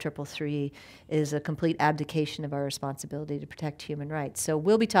 12333 is a complete abdication of our responsibility to protect human rights. So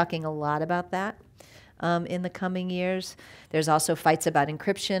we'll be talking a lot about that in the coming years. There's also fights about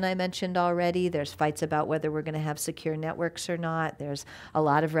encryption I mentioned already. There's fights about whether we're going to have secure networks or not. There's a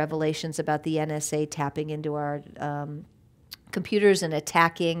lot of revelations about the NSA tapping into our computers and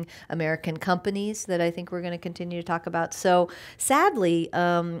attacking American companies that I think we're going to continue to talk about. So sadly,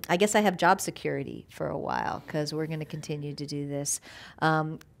 I guess I have job security for a while because we're going to continue to do this.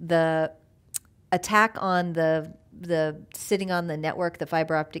 The attack on the sitting on the network, the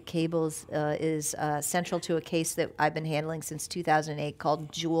fiber optic cables, is central to a case that I've been handling since 2008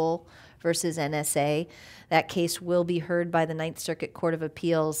 called Jewel versus NSA. That case will be heard by the Ninth Circuit Court of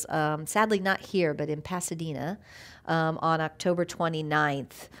Appeals, sadly not here, but in Pasadena, on October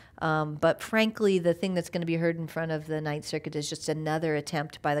 29th. But frankly, the thing that's going to be heard in front of the Ninth Circuit is just another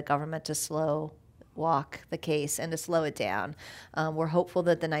attempt by the government to slow walk the case and to slow it down. We're hopeful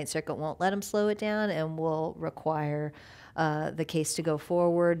that the Ninth Circuit won't let them slow it down and will require the case to go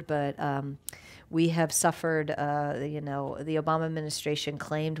forward. But we have suffered, the Obama administration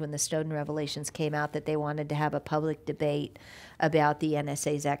claimed when the Snowden revelations came out that they wanted to have a public debate about the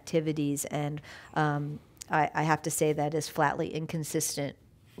NSA's activities. And I have to say that is flatly inconsistent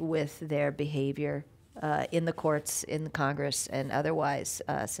with their behavior in the courts, in the Congress, and otherwise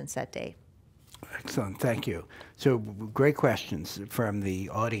since that day. Excellent, thank you. So great questions from the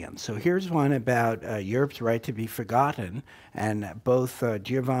audience. So here's one about Europe's right to be forgotten, and both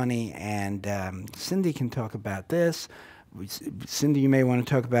Giovanni and Cindy can talk about this. Cindy, you may want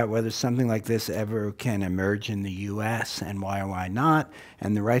to talk about whether something like this ever can emerge in the U.S. and why or why not.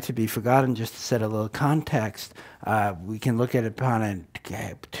 And the right to be forgotten, just to set a little context, we can look at it upon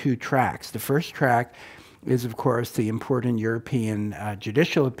two tracks. The first track is, of course, the important European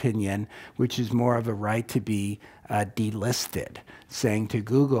judicial opinion, which is more of a right to be delisted, saying to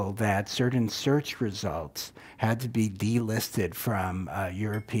Google that certain search results had to be delisted from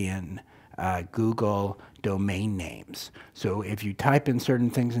European Google domain names. So if you type in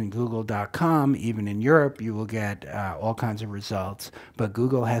certain things in google.com, even in Europe, you will get all kinds of results, but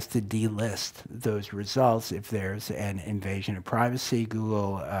Google has to delist those results if there's an invasion of privacy.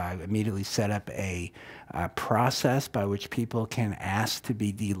 Google immediately set up a process by which people can ask to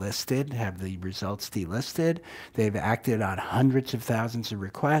be delisted, have the results delisted. They've acted on hundreds of thousands of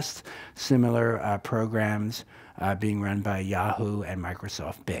requests, similar programs being run by Yahoo and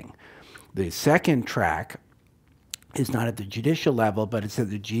Microsoft Bing. The second track is not at the judicial level, but it's at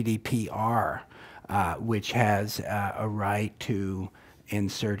the GDPR, which has a right to, in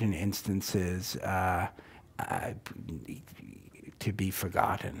certain instances, to be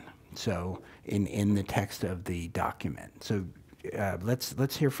forgotten. So in the text of the document. So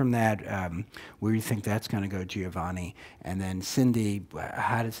let's hear from that, where you think that's going to go, Giovanni. And then Cindy,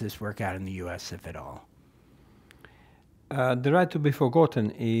 how does this work out in the U.S., if at all? The right to be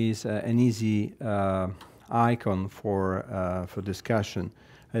forgotten is an easy icon for discussion.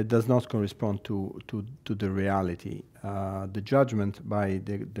 It does not correspond to the reality. The judgment by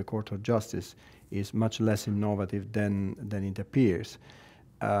the Court of Justice is much less innovative than it appears.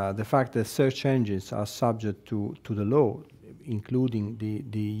 The fact that search engines are subject to the law, including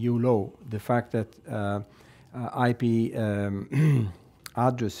the EU law, the fact that IP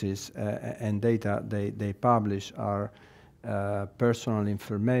addresses and data they publish are personal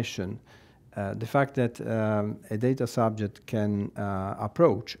information, the fact that a data subject can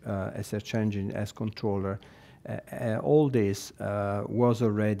approach a search engine as controller, all this was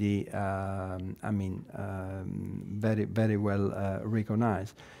already, very, very well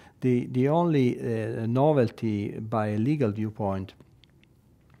recognized. The only novelty by a legal viewpoint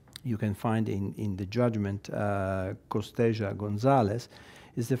you can find in the judgment Costeja Gonzalez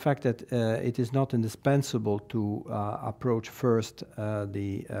is the fact that it is not indispensable to approach first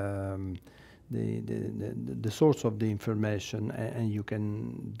the source of the information, and you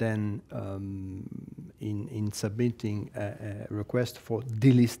can then, in submitting a request for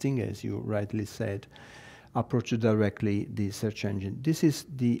delisting, as you rightly said, approach directly the search engine. This is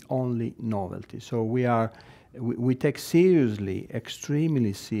the only novelty. So we take seriously,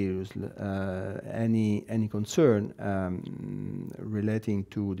 extremely seriously, any concern relating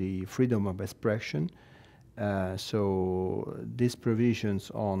to the freedom of expression. So these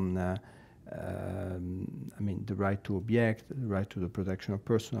provisions on, the right to object, the right to the protection of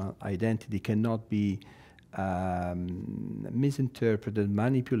personal identity cannot be misinterpreted,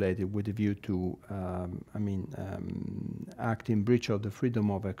 manipulated with a view to, act in breach of the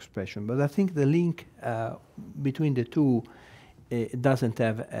freedom of expression. But I think the link between the two doesn't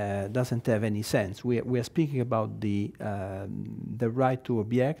have any sense. We are speaking about the right to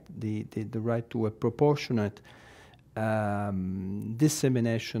object, the right to a proportionate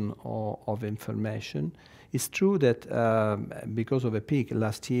dissemination of information. It's true that because of a peak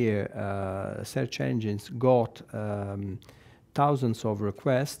last year, search engines got thousands of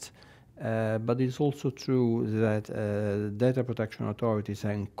requests, but it's also true that data protection authorities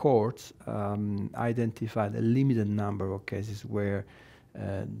and courts identified a limited number of cases where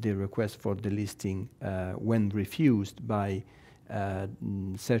the request for delisting, when refused by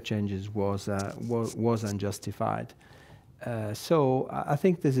search engines, was unjustified. So I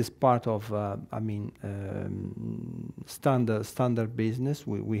think this is part of, standard business.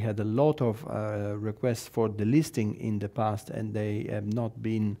 We had a lot of requests for delisting in the past, and they have not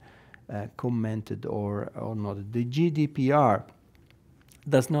been commented or not. The GDPR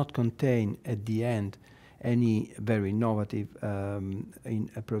does not contain at the end any very innovative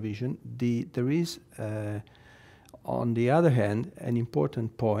provision. There is, on the other hand, an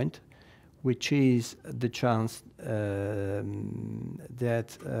important point, which is the chance that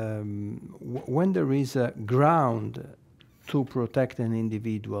when there is a ground to protect an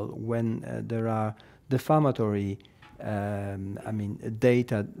individual, when there are defamatory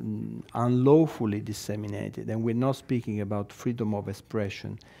data unlawfully disseminated, and we're not speaking about freedom of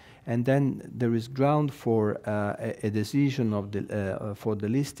expression, and then there is ground for a decision of for the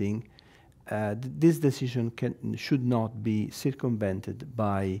listing, this decision should not be circumvented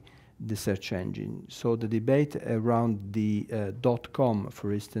by the search engine. So the debate around the .com,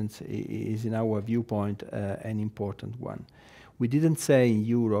 for instance, is in our viewpoint an important one. We didn't say in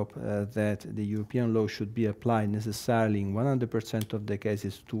Europe that the European law should be applied necessarily in 100% of the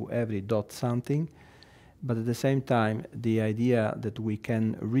cases to every .something, but at the same time, the idea that we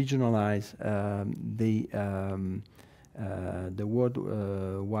can regionalize the World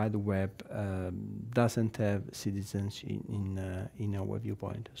Wide Web doesn't have citizens in our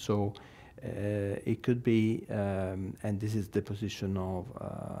viewpoint. So it could be, and this is the position of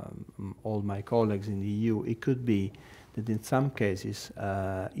all my colleagues in the EU, it could be that in some cases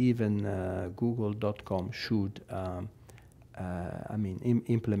even Google.com should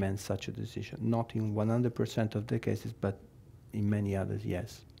implement such a decision. Not in 100% of the cases, but in many others,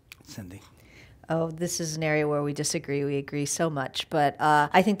 yes. Cindy. Oh, this is an area where we disagree. We agree so much. But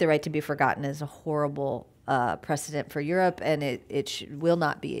I think the right to be forgotten is a horrible precedent for Europe, and it will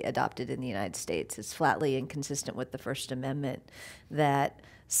not be adopted in the United States. It's flatly inconsistent with the First Amendment that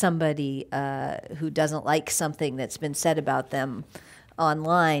somebody who doesn't like something that's been said about them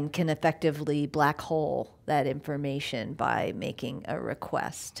online can effectively black hole that information by making a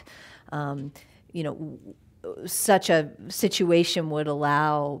request. Such a situation would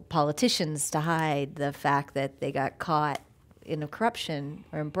allow politicians to hide the fact that they got caught in a corruption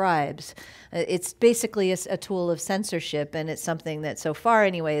or in bribes. It's basically a tool of censorship, and it's something that so far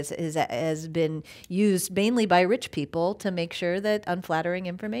anyway has been used mainly by rich people to make sure that unflattering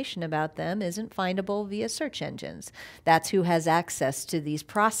information about them isn't findable via search engines. That's who has access to these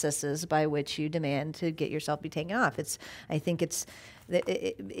processes by which you demand to get yourself be taken off. I think it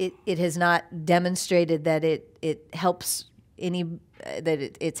has not demonstrated that it helps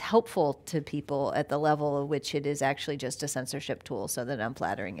it's helpful to people at the level of which it is actually just a censorship tool, so that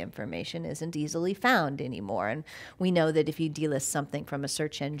unflattering information isn't easily found anymore. And we know that if you delist something from a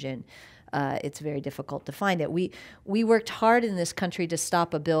search engine, it's very difficult to find it. We worked hard in this country to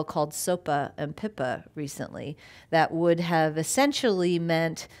stop a bill called SOPA and PIPA recently that would have essentially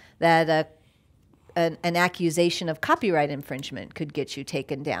meant that an accusation of copyright infringement could get you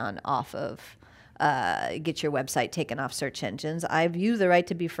taken down off of, get your website taken off search engines. I view the right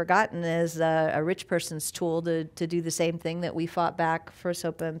to be forgotten as a rich person's tool to do the same thing that we fought back for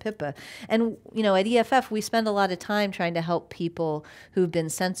SOPA and PIPA. And, at EFF, we spend a lot of time trying to help people who've been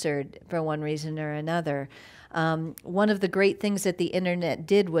censored for one reason or another. One of the great things that the internet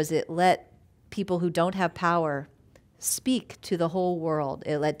did was it let people who don't have power speak to the whole world.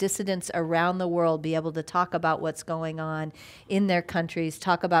 It let dissidents around the world be able to talk about what's going on in their countries,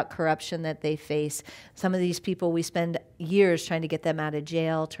 talk about corruption that they face. Some of these people, we spend years trying to get them out of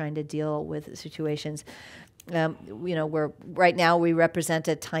jail, trying to deal with situations. Right now we represent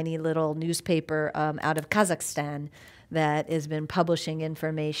a tiny little newspaper out of Kazakhstan that has been publishing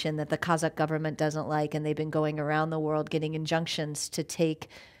information that the Kazakh government doesn't like, and they've been going around the world getting injunctions to take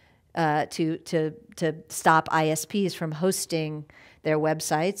to stop ISPs from hosting their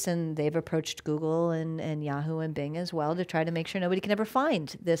websites, and they've approached Google and Yahoo and Bing as well to try to make sure nobody can ever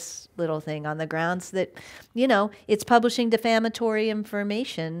find this little thing on the grounds that, it's publishing defamatory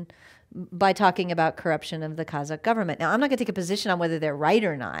information by talking about corruption of the Kazakh government. Now, I'm not going to take a position on whether they're right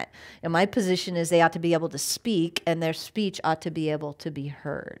or not. And my position is they ought to be able to speak, and their speech ought to be able to be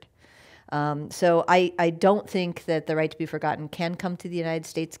heard. So I don't think that the right to be forgotten can come to the United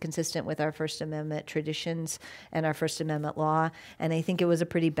States consistent with our First Amendment traditions and our First Amendment law. And I think it was a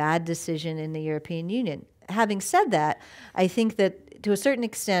pretty bad decision in the European Union. Having said that, I think that to a certain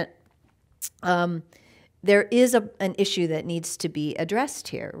extent, there is an issue that needs to be addressed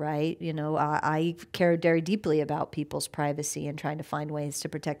here, right? I care very deeply about people's privacy and trying to find ways to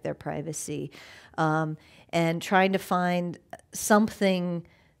protect their privacy, and trying to find something,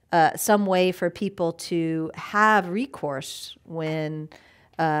 some way for people to have recourse when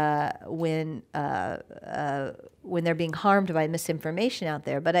they're being harmed by misinformation out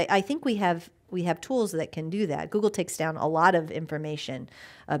there. But I think we have tools that can do that. Google takes down a lot of information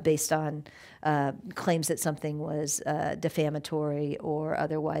based on claims that something was defamatory or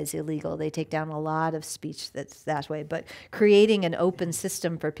otherwise illegal. They take down a lot of speech that's that way. But creating an open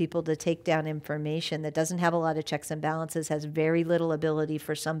system for people to take down information that doesn't have a lot of checks and balances, has very little ability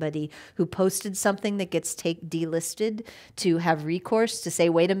for somebody who posted something that gets delisted to have recourse to say,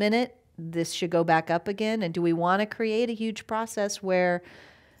 wait a minute, this should go back up again. And do we want to create a huge process where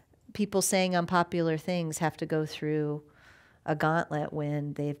people saying unpopular things have to go through a gauntlet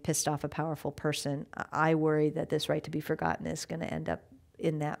when they've pissed off a powerful person? I worry that this right to be forgotten is going to end up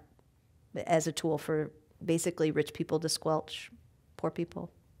in that as a tool for basically rich people to squelch poor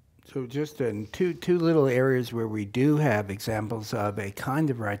people. So just in two little areas where we do have examples of a kind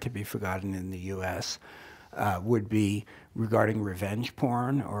of right to be forgotten in the U.S. Would be regarding revenge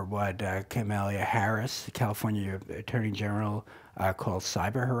porn, or what Kamala Harris, the California Attorney General, called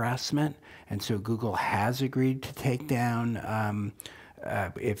cyber harassment. And so Google has agreed to take down,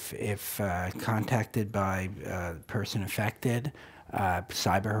 if contacted by a person affected,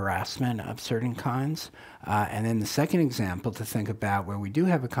 cyber harassment of certain kinds. And then the second example to think about where we do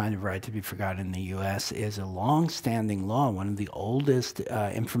have a kind of right to be forgotten in the U.S. is a long-standing law, one of the oldest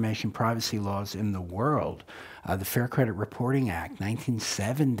information privacy laws in the world. The Fair Credit Reporting Act,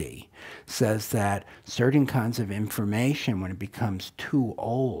 1970, says that certain kinds of information, when it becomes too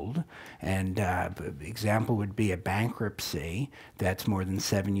old, and example would be a bankruptcy that's more than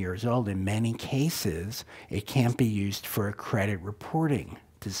 7 years old, in many cases, it can't be used for a credit reporting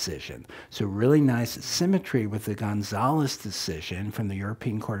decision. So really nice symmetry with the Gonzalez decision from the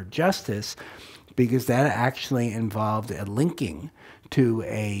European Court of Justice, because that actually involved a linking to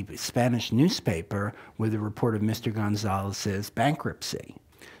a Spanish newspaper with a report of Mr. Gonzalez's bankruptcy.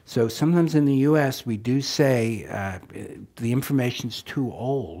 So sometimes in the U.S. we do say the information's too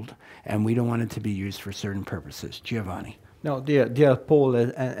old and we don't want it to be used for certain purposes. Giovanni. No, dear Paul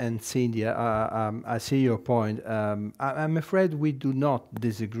and Cynthia, I see your point. I'm afraid we do not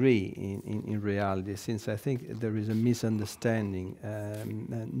disagree in reality, since I think there is a misunderstanding.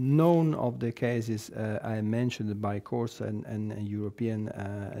 None of the cases I mentioned by courts and European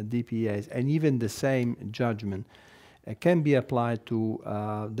DPAs, and even the same judgment, can be applied to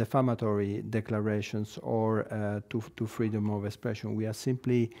defamatory declarations or to freedom of expression. We are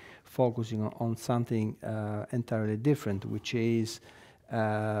simply focusing on something entirely different, which is,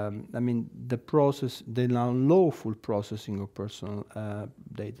 the process, the unlawful processing of personal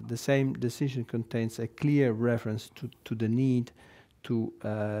data. The same decision contains a clear reference to the need to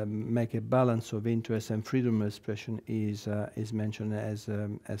make a balance of interest, and freedom of expression is mentioned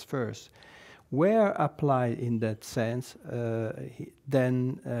as first. Where applied in that sense,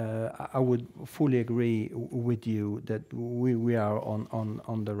 then I would fully agree with you that we are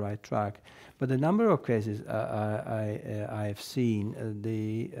on the right track. But the number of cases I have seen,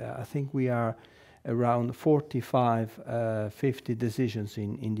 I think we are around 45, 50 decisions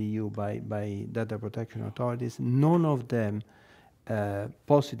in the EU by data protection authorities. None of them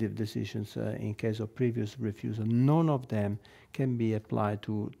positive decisions in case of previous refusal. None of them can be applied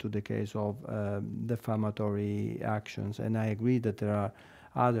to the case of defamatory actions. And I agree that there are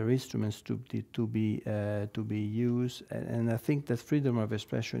other instruments to be used, and I think that freedom of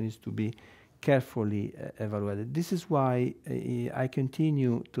expression is to be carefully evaluated. This is why I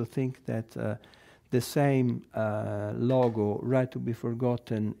continue to think that the same logo, right to be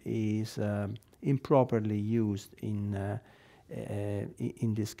forgotten, is improperly used in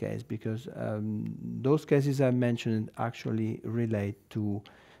this case, because those cases I mentioned actually relate to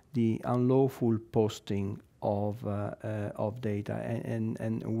the unlawful posting of data,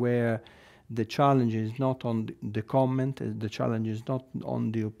 and where the challenge is not on the comment, the challenge is not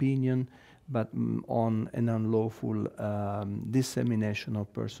on the opinion, but on an unlawful dissemination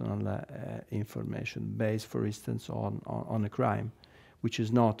of personal information based, for instance, on a crime, which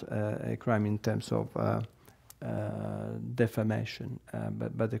is not a crime in terms of defamation,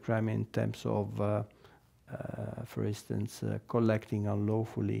 but a crime in terms of, for instance, collecting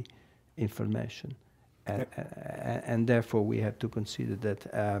unlawfully information. And therefore we have to consider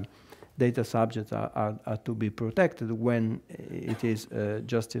that data subjects are to be protected when it is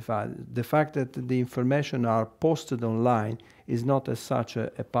justified. The fact that the information are posted online is not as such a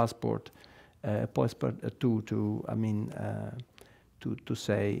passport to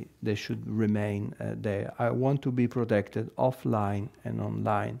say they should remain there. I want to be protected offline and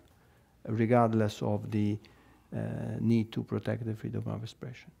online, regardless of the need to protect the freedom of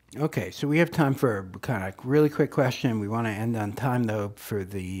expression. Okay, so we have time for a kind of really quick question. We want to end on time, though, for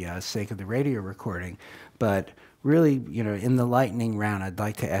the sake of the radio recording. But really, you know, in the lightning round, I'd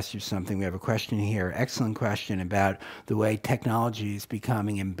like to ask you something. We have a question here, excellent question, about the way technology is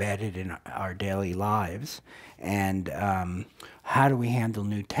becoming embedded in our daily lives, and how do we handle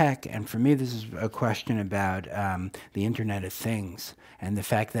new tech? And for me, this is a question about the Internet of Things and the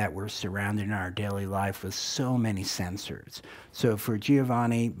fact that we're surrounded in our daily life with so many sensors. So for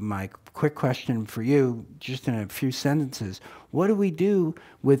Giovanni, my quick question for you, just in a few sentences, what do we do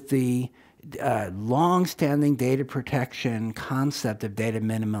with the long-standing data protection concept of data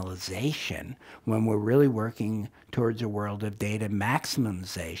minimalization when we're really working towards a world of data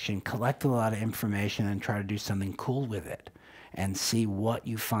maximization, collect a lot of information and try to do something cool with it and see what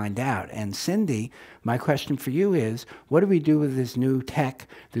you find out? And Cindy, my question for you is, what do we do with this new tech,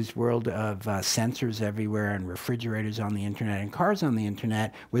 this world of sensors everywhere and refrigerators on the internet and cars on the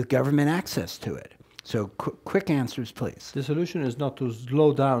internet with government access to it? So quick answers, please. The solution is not to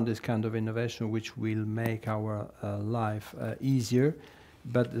slow down this kind of innovation, which will make our life easier,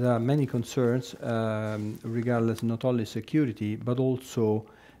 but there are many concerns, regardless not only security, but also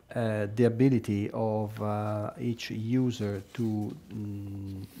the ability of each user to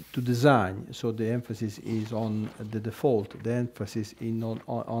design. So the emphasis is on the default, the emphasis is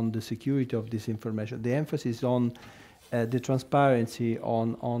on the security of this information, the emphasis on the transparency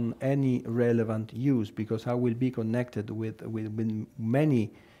on any relevant use, because I will be connected with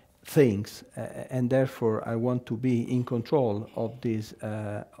many things, and therefore I want to be in control of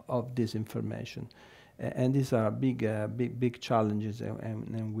this information. And these are big challenges,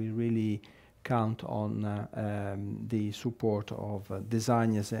 and we really count on the support of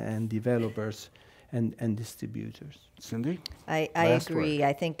designers and developers and distributors. Cindy? I agree.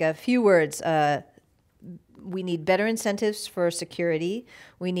 I think a few words. We need better incentives for security.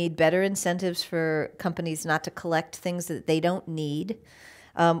 We need better incentives for companies not to collect things that they don't need.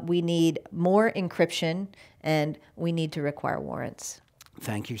 We need more encryption, and we need to require warrants.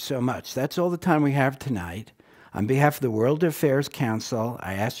 Thank you so much. That's all the time we have tonight. On behalf of the World Affairs Council,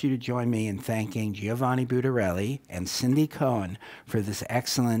 I ask you to join me in thanking Giovanni Butarelli and Cindy Cohen for this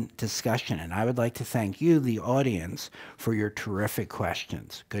excellent discussion. And I would like to thank you, the audience, for your terrific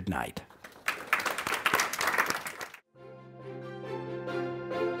questions. Good night.